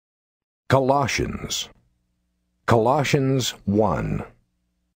Colossians 1.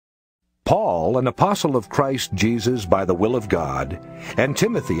 Paul, an apostle of Christ Jesus by the will of God, and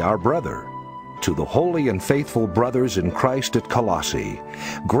Timothy our brother, to the holy and faithful brothers in Christ at Colossae,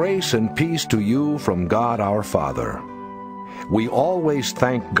 grace and peace to you from God our Father. We always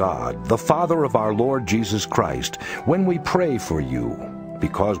thank God, the Father of our Lord Jesus Christ, when we pray for you,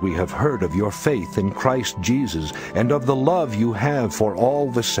 because we have heard of your faith in Christ Jesus and of the love you have for all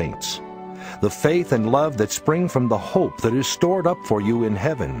the saints, the faith and love that spring from the hope that is stored up for you in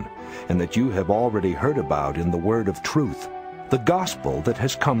heaven, and that you have already heard about in the word of truth, the gospel that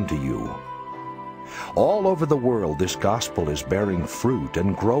has come to you. All over the world this gospel is bearing fruit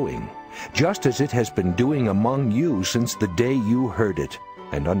and growing, just as it has been doing among you since the day you heard it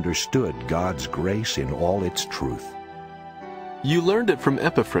and understood God's grace in all its truth. You learned it from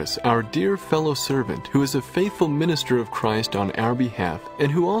Epaphras, our dear fellow servant, who is a faithful minister of Christ on our behalf,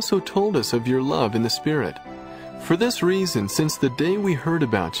 and who also told us of your love in the Spirit. For this reason, since the day we heard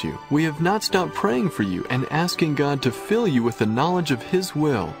about you, we have not stopped praying for you and asking God to fill you with the knowledge of His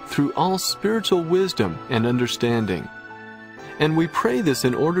will through all spiritual wisdom and understanding. And we pray this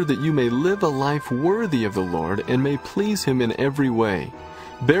in order that you may live a life worthy of the Lord and may please Him in every way,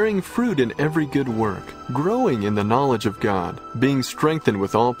 bearing fruit in every good work, growing in the knowledge of God, being strengthened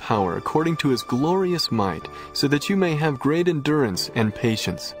with all power according to His glorious might, so that you may have great endurance and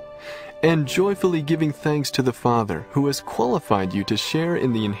patience, and joyfully giving thanks to the Father, who has qualified you to share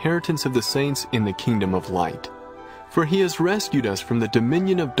in the inheritance of the saints in the kingdom of light. For He has rescued us from the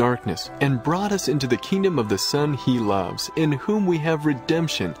dominion of darkness and brought us into the kingdom of the Son He loves, in whom we have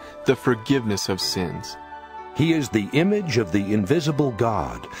redemption, the forgiveness of sins. He is the image of the invisible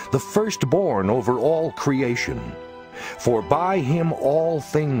God, the firstborn over all creation. For by Him all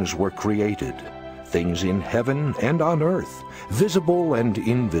things were created, things in heaven and on earth, visible and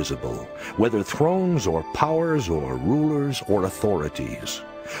invisible, whether thrones or powers or rulers or authorities.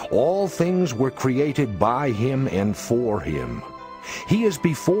 All things were created by Him and for Him. He is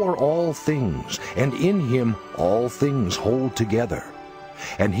before all things, and in Him all things hold together.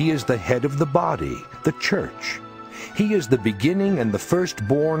 And He is the head of the body, the church. He is the beginning and the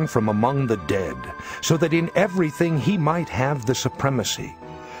firstborn from among the dead, so that in everything He might have the supremacy.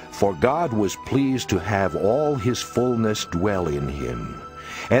 For God was pleased to have all His fullness dwell in Him,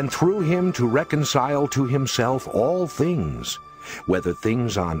 and through Him to reconcile to Himself all things, whether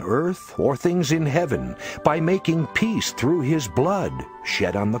things on earth or things in heaven, by making peace through His blood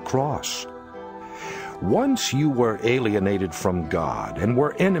shed on the cross. Once you were alienated from God and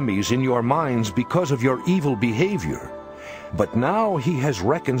were enemies in your minds because of your evil behavior. But now He has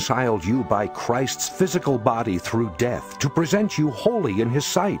reconciled you by Christ's physical body through death to present you holy in His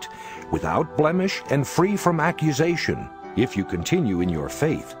sight, without blemish and free from accusation, if you continue in your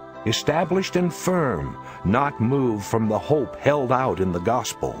faith, established and firm, not moved from the hope held out in the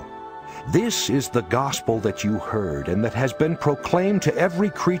gospel. This is the gospel that you heard and that has been proclaimed to every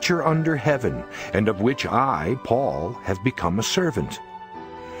creature under heaven, and of which I, Paul, have become a servant.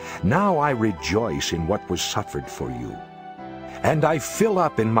 Now I rejoice in what was suffered for you, and I fill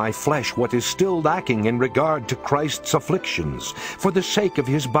up in my flesh what is still lacking in regard to Christ's afflictions, for the sake of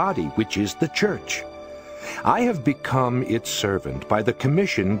His body, which is the church. I have become its servant by the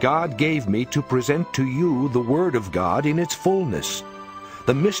commission God gave me to present to you the Word of God in its fullness,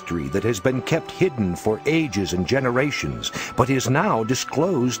 the mystery that has been kept hidden for ages and generations, but is now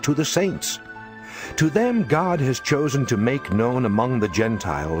disclosed to the saints. To them God has chosen to make known among the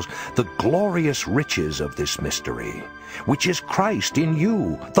Gentiles the glorious riches of this mystery, which is Christ in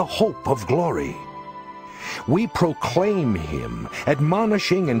you, the hope of glory. We proclaim Him,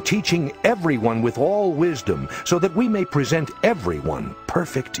 admonishing and teaching everyone with all wisdom, so that we may present everyone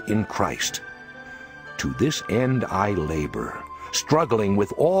perfect in Christ. To this end I labor, struggling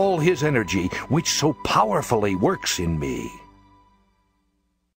with all His energy, which so powerfully works in me.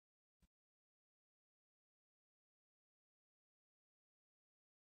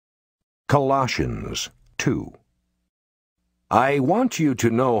 Colossians 2. I want you to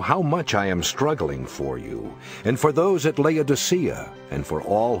know how much I am struggling for you, and for those at Laodicea, and for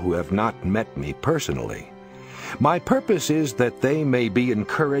all who have not met me personally. My purpose is that they may be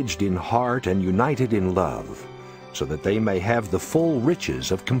encouraged in heart and united in love, so that they may have the full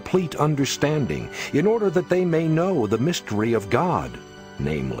riches of complete understanding, in order that they may know the mystery of God,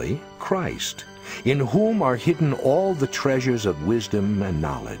 namely, Christ, in whom are hidden all the treasures of wisdom and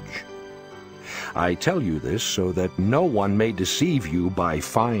knowledge. I tell you this so that no one may deceive you by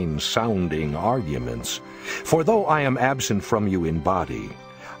fine-sounding arguments. For though I am absent from you in body,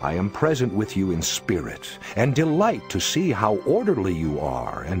 I am present with you in spirit, and delight to see how orderly you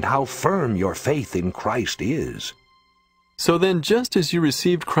are, and how firm your faith in Christ is. So then, just as you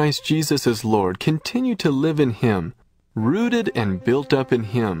received Christ Jesus as Lord, continue to live in Him, rooted and built up in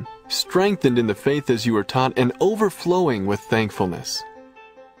Him, strengthened in the faith as you were taught, and overflowing with thankfulness.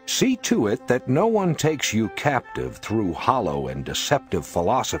 See to it that no one takes you captive through hollow and deceptive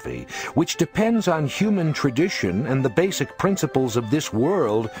philosophy, which depends on human tradition and the basic principles of this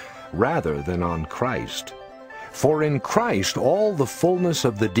world, rather than on Christ. For in Christ all the fullness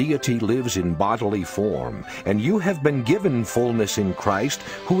of the deity lives in bodily form, and you have been given fullness in Christ,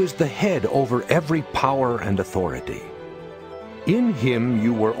 who is the head over every power and authority. In Him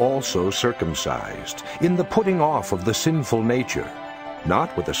you were also circumcised, in the putting off of the sinful nature,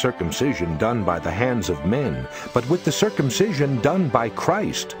 not with the circumcision done by the hands of men, but with the circumcision done by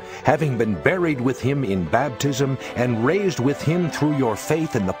Christ, having been buried with Him in baptism, and raised with Him through your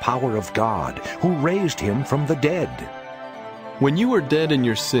faith in the power of God, who raised Him from the dead. When you were dead in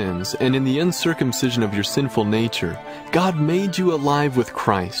your sins and in the uncircumcision of your sinful nature, God made you alive with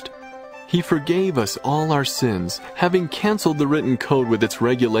Christ. He forgave us all our sins, having canceled the written code with its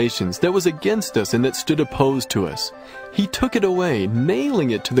regulations that was against us and that stood opposed to us. He took it away,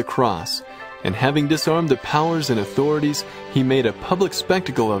 nailing it to the cross, and having disarmed the powers and authorities, He made a public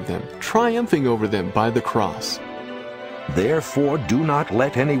spectacle of them, triumphing over them by the cross. Therefore do not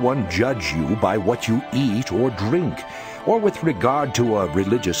let anyone judge you by what you eat or drink, or with regard to a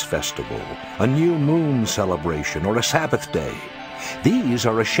religious festival, a new moon celebration, or a Sabbath day. These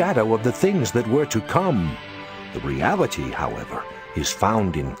are a shadow of the things that were to come. The reality, however, is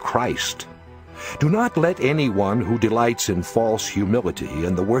found in Christ. Do not let anyone who delights in false humility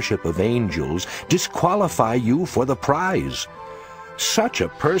and the worship of angels disqualify you for the prize. Such a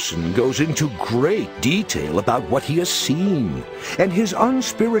person goes into great detail about what he has seen, and his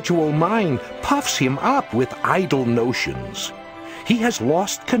unspiritual mind puffs him up with idle notions. He has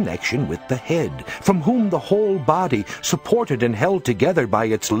lost connection with the head, from whom the whole body, supported and held together by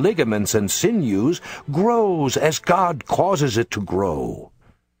its ligaments and sinews, grows as God causes it to grow.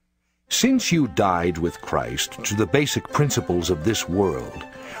 Since you died with Christ to the basic principles of this world,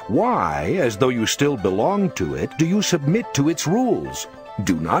 why, as though you still belong to it, do you submit to its rules?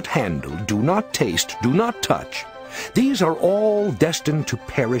 Do not handle, do not taste, do not touch. These are all destined to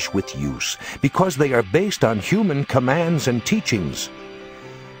perish with use, because they are based on human commands and teachings.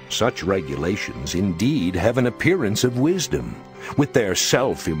 Such regulations indeed have an appearance of wisdom, with their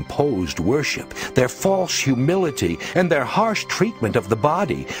self-imposed worship, their false humility, and their harsh treatment of the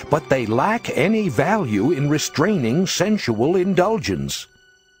body, but they lack any value in restraining sensual indulgence.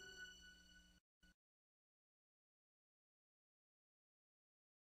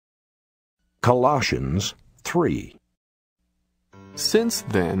 Colossians 3. Since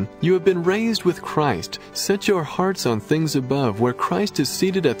then you have been raised with Christ, set your hearts on things above, where Christ is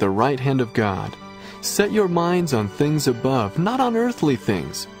seated at the right hand of God. Set your minds on things above, not on earthly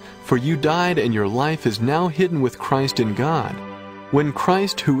things. For you died, and your life is now hidden with Christ in God. When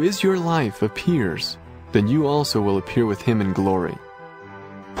Christ, who is your life, appears, then you also will appear with Him in glory.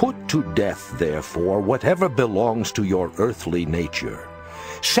 Put to death, therefore, whatever belongs to your earthly nature: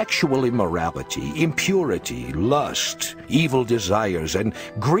 sexual immorality, impurity, lust, evil desires, and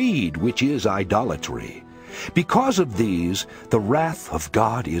greed, which is idolatry. Because of these, the wrath of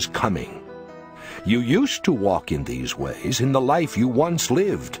God is coming. You used to walk in these ways in the life you once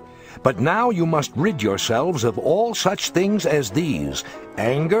lived, but now you must rid yourselves of all such things as these: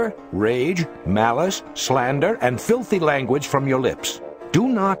 anger, rage, malice, slander, and filthy language from your lips. Do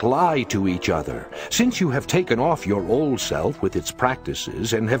not lie to each other, since you have taken off your old self with its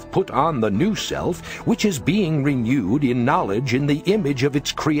practices and have put on the new self, which is being renewed in knowledge in the image of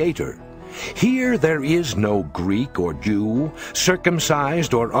its Creator. Here there is no Greek or Jew,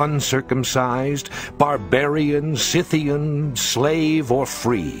 circumcised or uncircumcised, barbarian, Scythian, slave or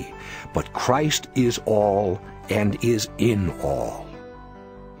free, but Christ is all and is in all.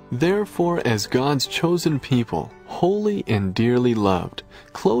 Therefore, as God's chosen people, holy and dearly loved,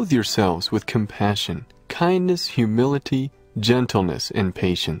 clothe yourselves with compassion, kindness, humility, gentleness, and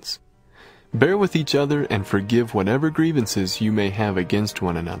patience. Bear with each other and forgive whatever grievances you may have against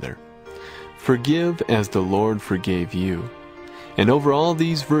one another. Forgive as the Lord forgave you. And over all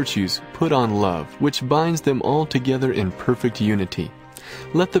these virtues put on love, which binds them all together in perfect unity.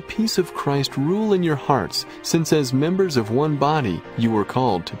 Let the peace of Christ rule in your hearts, since as members of one body you were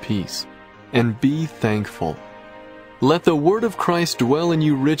called to peace. And be thankful. Let the word of Christ dwell in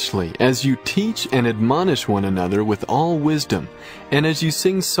you richly, as you teach and admonish one another with all wisdom, and as you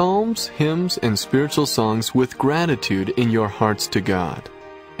sing psalms, hymns, and spiritual songs with gratitude in your hearts to God.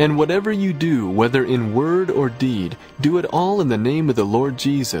 And whatever you do, whether in word or deed, do it all in the name of the Lord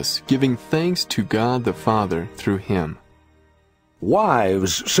Jesus, giving thanks to God the Father through him.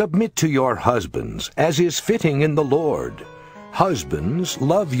 Wives, submit to your husbands, as is fitting in the Lord. Husbands,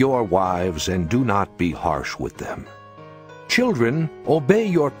 love your wives and do not be harsh with them. Children, obey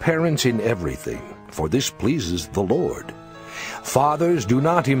your parents in everything, for this pleases the Lord. Fathers, do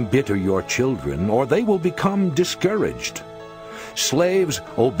not embitter your children, or they will become discouraged. Slaves,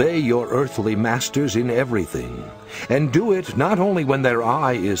 obey your earthly masters in everything, and do it not only when their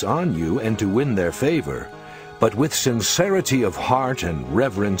eye is on you and to win their favor, but with sincerity of heart and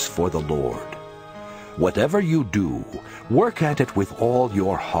reverence for the Lord. Whatever you do, work at it with all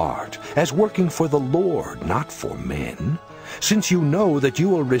your heart, as working for the Lord, not for men, since you know that you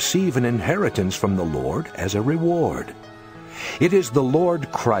will receive an inheritance from the Lord as a reward. It is the Lord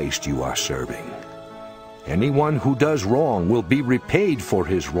Christ you are serving. Anyone who does wrong will be repaid for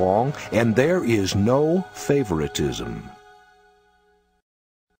his wrong, and there is no favoritism.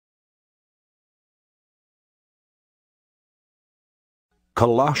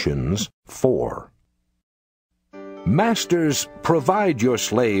 Colossians 4. Masters, provide your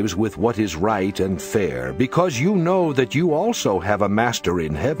slaves with what is right and fair, because you know that you also have a master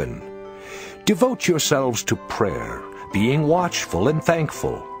in heaven. Devote yourselves to prayer, being watchful and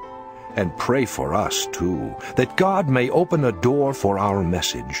thankful. And pray for us, too, that God may open a door for our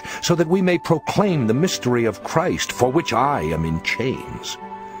message, so that we may proclaim the mystery of Christ, for which I am in chains.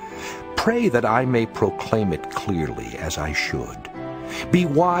 Pray that I may proclaim it clearly, as I should. Be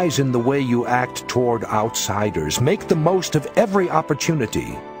wise in the way you act toward outsiders. Make the most of every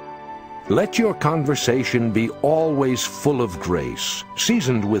opportunity. Let your conversation be always full of grace,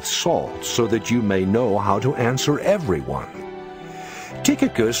 seasoned with salt, so that you may know how to answer everyone.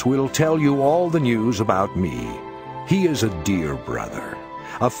 Tychicus will tell you all the news about me. He is a dear brother,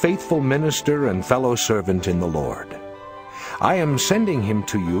 a faithful minister and fellow servant in the Lord. I am sending him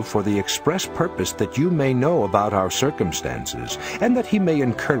to you for the express purpose that you may know about our circumstances, and that he may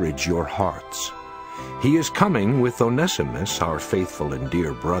encourage your hearts. He is coming with Onesimus, our faithful and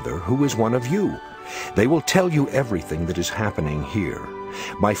dear brother, who is one of you. They will tell you everything that is happening here.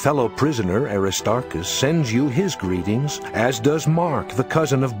 My fellow prisoner Aristarchus sends you his greetings, as does Mark, the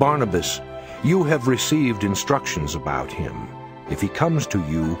cousin of Barnabas. You have received instructions about him. If he comes to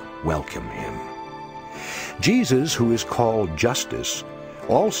you, welcome him. Jesus, who is called Justus,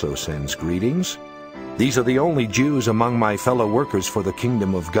 also sends greetings. These are the only Jews among my fellow workers for the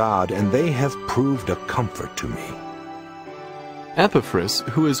kingdom of God, and they have proved a comfort to me. Epaphras,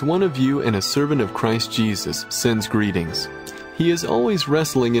 who is one of you and a servant of Christ Jesus, sends greetings. He is always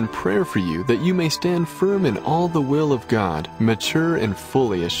wrestling in prayer for you, that you may stand firm in all the will of God, mature and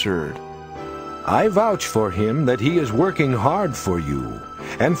fully assured. I vouch for him that he is working hard for you,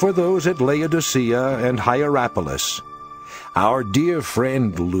 and for those at Laodicea and Hierapolis. Our dear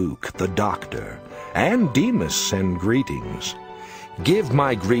friend Luke, the doctor, and Demas send greetings. Give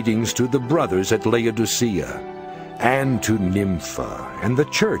my greetings to the brothers at Laodicea, and to Nympha and the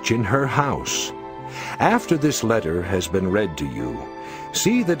church in her house. After this letter has been read to you,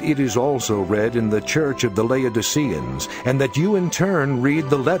 see that it is also read in the church of the Laodiceans, and that you in turn read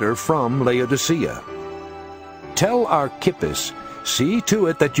the letter from Laodicea. Tell Archippus, see to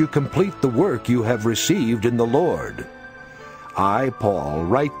it that you complete the work you have received in the Lord. I, Paul,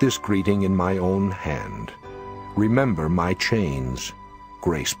 write this greeting in my own hand. Remember my chains.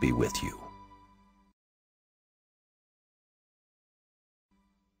 Grace be with you.